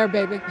 I'm there,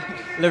 baby.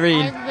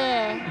 Loreen, I'm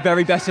there.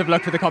 very best of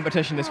luck for the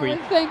competition this week.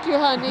 Thank you,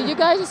 honey. You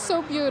guys are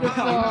so beautiful.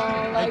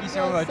 Thank you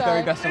so much.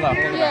 Very best of luck.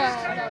 All the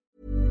best.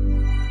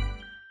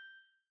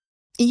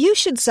 You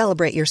should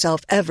celebrate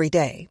yourself every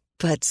day,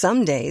 but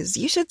some days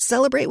you should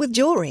celebrate with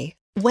jewelry.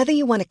 Whether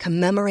you want to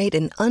commemorate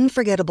an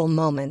unforgettable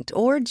moment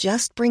or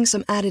just bring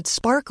some added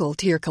sparkle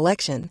to your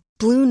collection,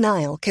 Blue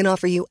Nile can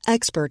offer you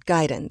expert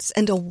guidance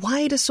and a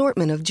wide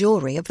assortment of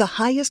jewelry of the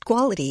highest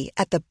quality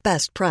at the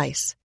best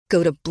price.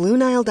 Go to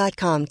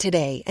BlueNile.com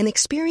today and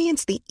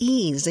experience the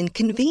ease and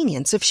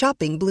convenience of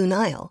shopping Blue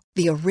Nile,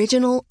 the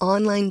original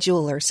online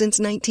jeweler since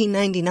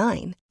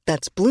 1999.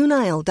 That's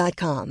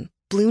BlueNile.com.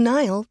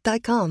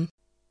 BlueNile.com.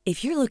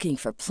 If you're looking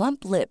for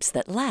plump lips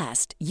that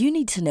last, you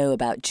need to know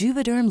about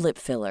Juvederm lip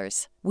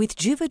fillers. With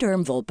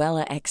Juvederm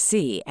Volbella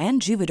XC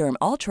and Juvederm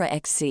Ultra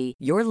XC,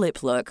 your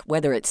lip look,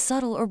 whether it's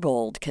subtle or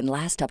bold, can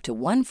last up to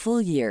 1 full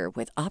year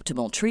with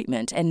optimal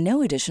treatment and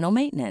no additional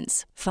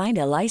maintenance. Find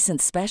a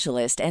licensed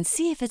specialist and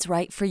see if it's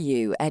right for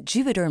you at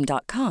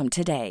Juvederm.com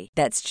today.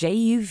 That's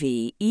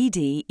JUVEDERM.com.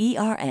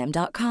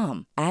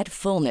 Add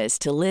fullness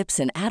to lips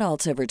in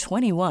adults over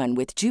 21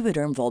 with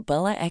Juvederm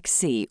Volbella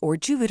XC or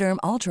Juvederm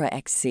Ultra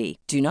XC.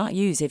 Do not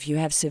use if you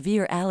have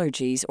severe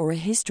allergies or a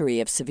history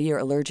of severe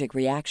allergic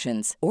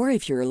reactions, or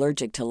if you're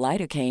allergic to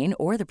lidocaine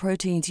or the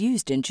proteins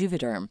used in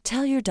Juvederm.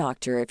 Tell your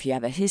doctor if you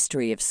have a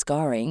history of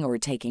scarring or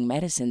taking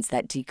medicines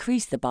that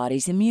decrease the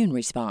body's immune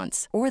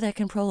response or that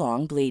can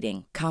prolong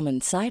bleeding. Common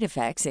side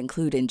effects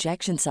include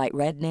injection site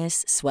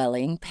redness,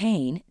 swelling,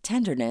 pain,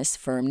 tenderness,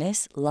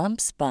 firmness,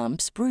 lumps,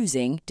 bumps,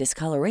 bruising,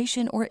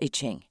 discoloration, or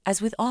itching. As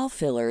with all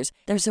fillers,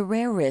 there's a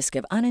rare risk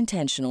of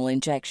unintentional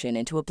injection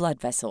into a blood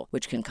vessel,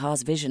 which can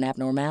cause vision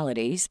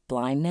abnormalities,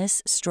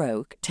 blindness,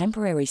 stroke,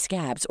 temporary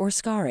scabs, or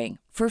scarring.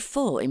 For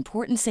full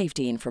important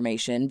safety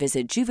information,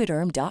 visit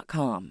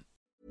Juvederm.com.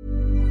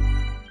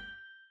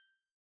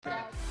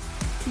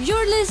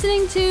 You're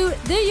listening to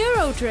The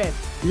Eurotrip,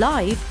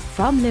 live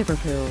from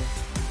Liverpool.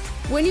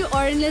 When you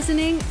aren't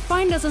listening,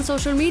 find us on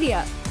social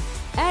media.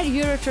 At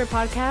Eurotrip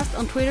Podcast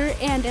on Twitter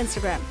and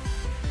Instagram.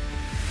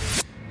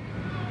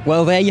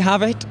 Well, there you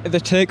have it. The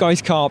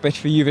turquoise carpet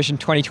for Eurovision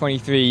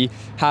 2023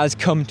 has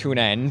come to an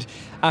end.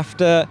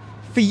 After,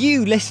 for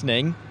you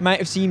listening, might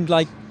have seemed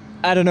like,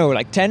 I don't know,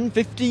 like 10,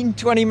 15,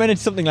 20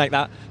 minutes, something like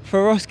that.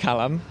 For us,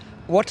 Callum,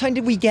 What time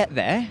did we get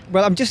there?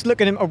 Well, I'm just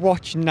looking at a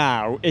watch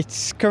now.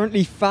 It's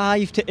currently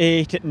 5 to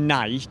 8 at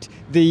night.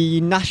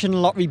 The National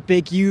Lottery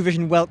Big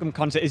Eurovision Welcome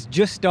Concert is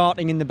just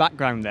starting in the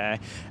background there.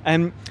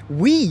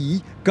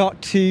 We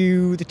got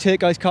to the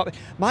Turquoise carpet.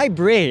 My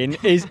brain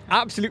is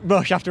absolute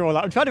mush after all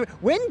that. I'm trying to...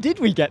 When did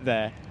we get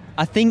there?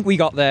 I think we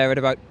got there at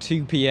about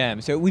 2 p.m.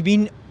 So we've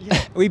been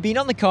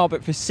on the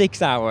carpet for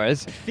 6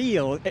 hours.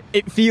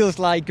 It feels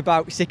like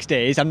about 6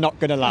 days, I'm not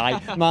going to lie.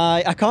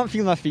 I can't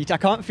feel my feet, I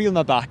can't feel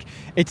my back.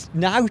 It's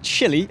now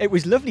chilly. It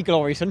was lovely,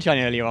 glorious sunshine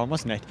earlier on,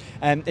 wasn't it?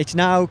 It's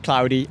now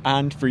cloudy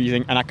and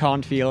freezing, and I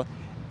can't feel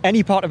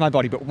any part of my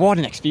body, but what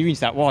an experience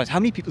that was. How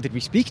many people did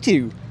we speak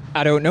to?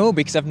 I don't know,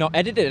 because I've not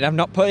edited it. I've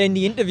not put in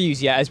the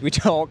interviews yet as we're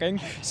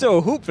talking. So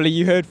hopefully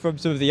you heard from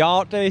some of the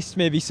artists,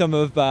 maybe some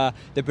of the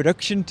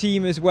production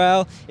team as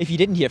well. If you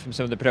didn't hear from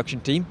some of the production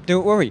team,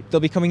 don't worry.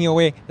 They'll be coming your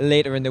way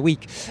later in the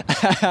week.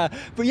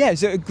 But yeah,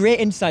 so a great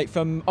insight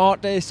from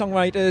artists,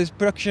 songwriters,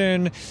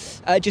 production,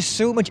 just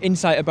so much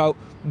insight about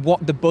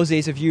what the buzz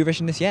is of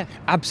Eurovision this year.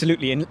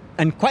 Absolutely,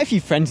 and quite a few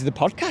friends of the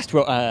podcast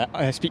were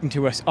speaking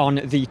to us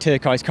on the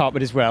Turquoise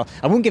carpet as well.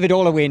 I won't give it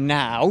all away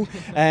now,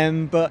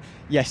 but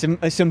yeah, some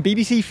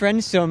BBC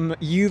friends, some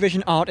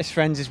Eurovision artist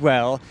friends as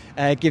well,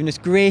 giving us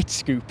great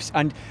scoops,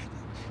 and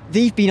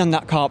they've been on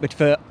that carpet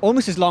for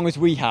almost as long as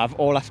we have,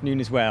 all afternoon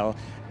as well,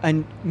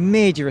 and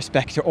major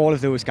respect to all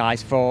of those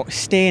guys for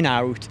staying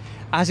out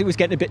as it was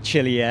getting a bit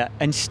chillier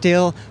and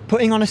still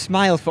putting on a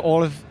smile for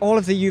all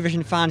of the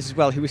Eurovision fans as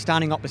well who were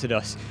standing opposite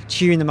us,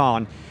 cheering them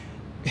on.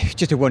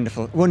 Just a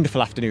wonderful,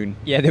 wonderful afternoon.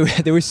 Yeah,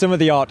 there were some of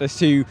the artists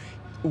who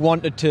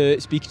wanted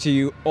to speak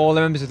to all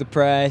the members of the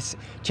press,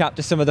 chat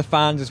to some of the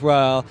fans as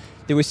well.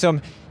 There were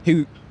some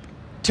who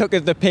took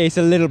at the pace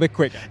a little bit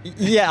quicker.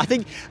 Yeah, I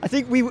think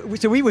we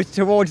were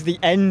towards the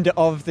end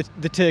of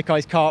the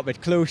Turquoise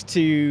carpet, close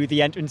to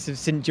the entrance of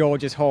St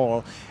George's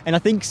Hall, and I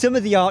think some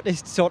of the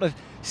artists sort of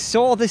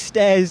saw the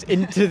stairs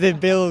into the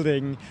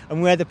building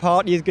and where the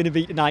party is going to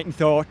be tonight and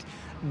thought,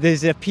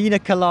 there's a pina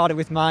colada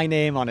with my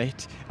name on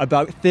it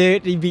about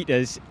 30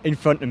 metres in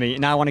front of me,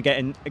 and I want to get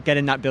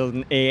in that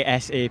building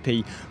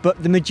ASAP.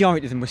 But the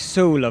majority of them were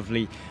so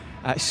lovely.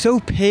 So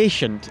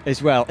patient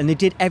as well, and they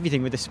did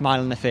everything with a smile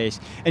on their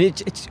face, and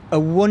it's a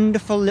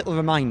wonderful little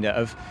reminder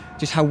of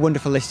just how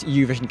wonderful this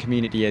Eurovision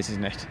community is,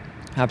 isn't it?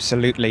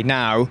 Absolutely.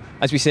 Now,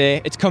 as we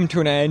say, it's come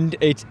to an end.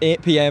 It's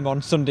 8 p.m.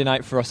 on Sunday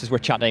night for us as we're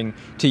chatting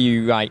to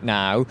you right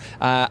now.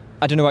 I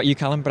don't know about you,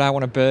 Callum, but I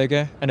want a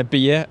burger and a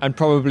beer and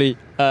probably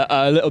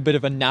a little bit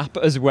of a nap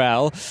as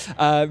well,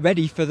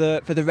 ready for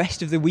the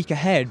rest of the week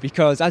ahead,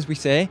 because, as we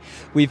say,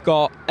 we've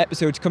got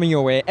episodes coming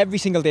your way every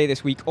single day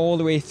this week, all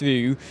the way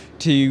through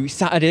to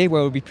Saturday,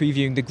 where we'll be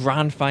previewing the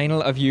grand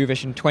final of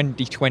Eurovision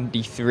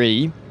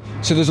 2023.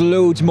 So there's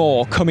loads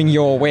more coming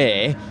your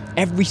way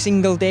every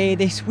single day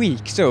this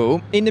week. So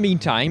in the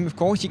meantime, of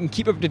course, you can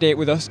keep up to date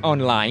with us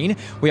online.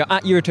 We are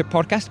at Eurotrip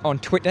Podcast on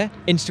Twitter,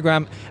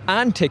 Instagram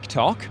and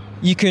TikTok.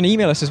 You can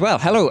email us as well,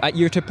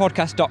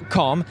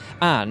 hello@eurotrippodcast.com,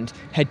 and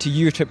head to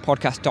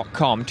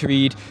eurotrippodcast.com to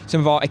read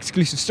some of our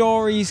exclusive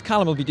stories.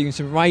 Callum will be doing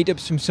some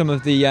write-ups from some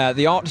of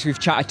the artists we've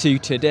chatted to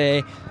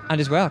today.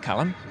 And as well,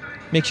 Callum,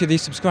 make sure that you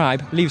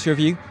subscribe, leave us a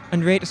review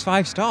and rate us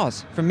 5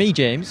 stars. From me,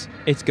 James,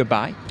 it's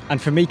goodbye.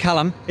 And from me,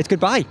 Callum, it's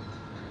goodbye.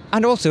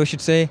 And also, I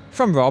should say,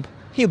 from Rob,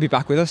 he'll be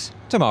back with us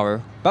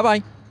tomorrow.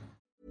 Bye-bye.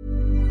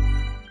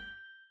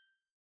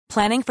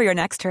 Planning for your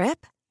next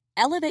trip?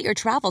 Elevate your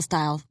travel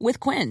style with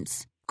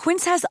Quince.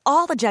 Quince has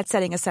all the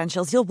jet-setting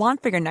essentials you'll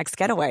want for your next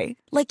getaway,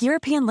 like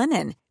European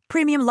linen,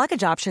 premium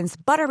luggage options,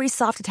 buttery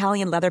soft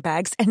Italian leather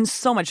bags, and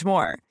so much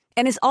more.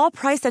 And is all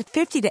priced at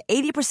 50 to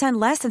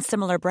 80% less than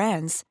similar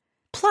brands.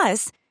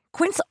 Plus,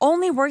 Quince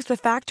only works with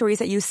factories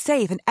that use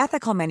safe and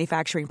ethical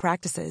manufacturing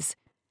practices.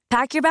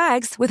 Pack your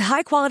bags with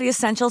high-quality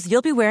essentials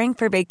you'll be wearing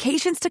for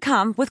vacations to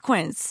come with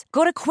Quince.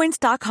 Go to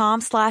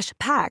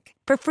quince.com/pack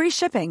for free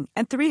shipping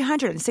and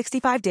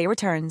 365-day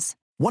returns.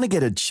 Want to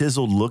get a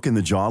chiseled look in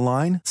the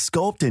jawline?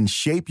 Sculpt and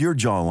shape your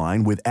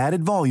jawline with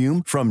added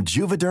volume from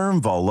Juvederm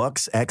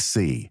Volux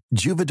XC.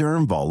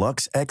 Juvederm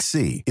Volux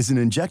XC is an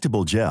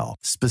injectable gel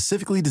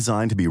specifically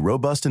designed to be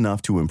robust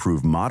enough to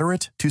improve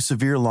moderate to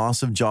severe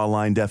loss of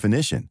jawline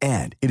definition.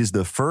 And it is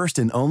the first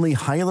and only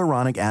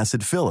hyaluronic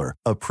acid filler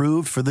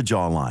approved for the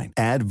jawline.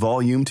 Add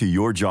volume to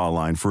your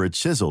jawline for a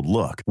chiseled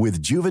look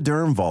with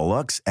Juvederm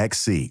Volux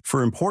XC.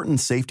 For important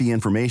safety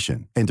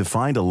information and to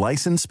find a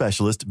licensed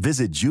specialist,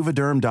 visit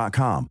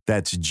juvederm.com.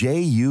 That's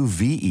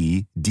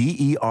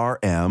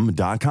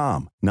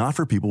JUVEDERM.com. Not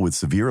for people with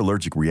severe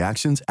allergic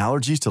reactions,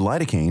 allergies to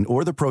lidocaine,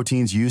 or the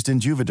proteins used in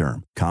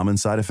Juvederm. Common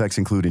side effects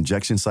include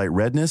injection site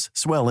redness,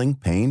 swelling,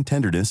 pain,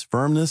 tenderness,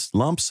 firmness,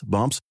 lumps,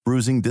 bumps,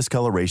 bruising,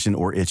 discoloration,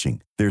 or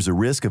itching. There's a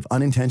risk of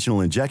unintentional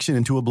injection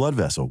into a blood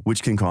vessel,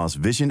 which can cause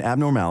vision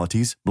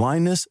abnormalities,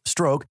 blindness,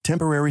 stroke,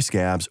 temporary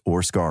scabs,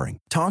 or scarring.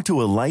 Talk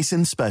to a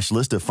licensed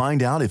specialist to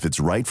find out if it's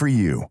right for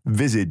you.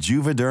 Visit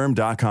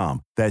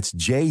Juvederm.com. That's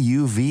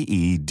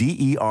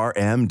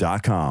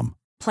JUVEDERM.com.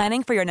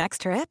 Planning for your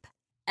next trip?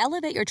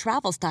 Elevate your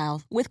travel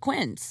style with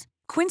Quince.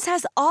 Quince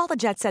has all the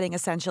jet-setting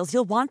essentials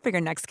you'll want for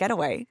your next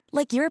getaway,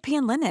 like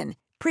European linen,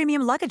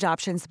 premium luggage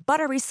options,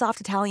 buttery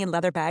soft Italian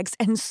leather bags,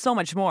 and so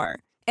much more.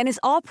 And is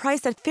all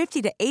priced at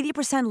 50 to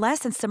 80% less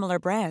than similar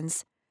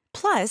brands.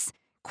 Plus,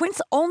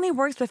 Quince only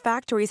works with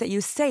factories that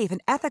use safe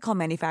and ethical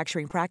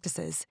manufacturing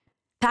practices.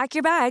 Pack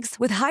your bags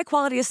with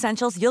high-quality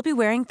essentials you'll be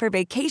wearing for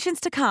vacations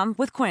to come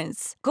with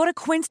Quince. Go to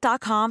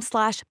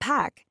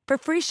quince.com/pack for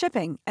free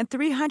shipping and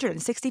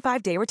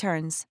 365-day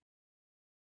returns.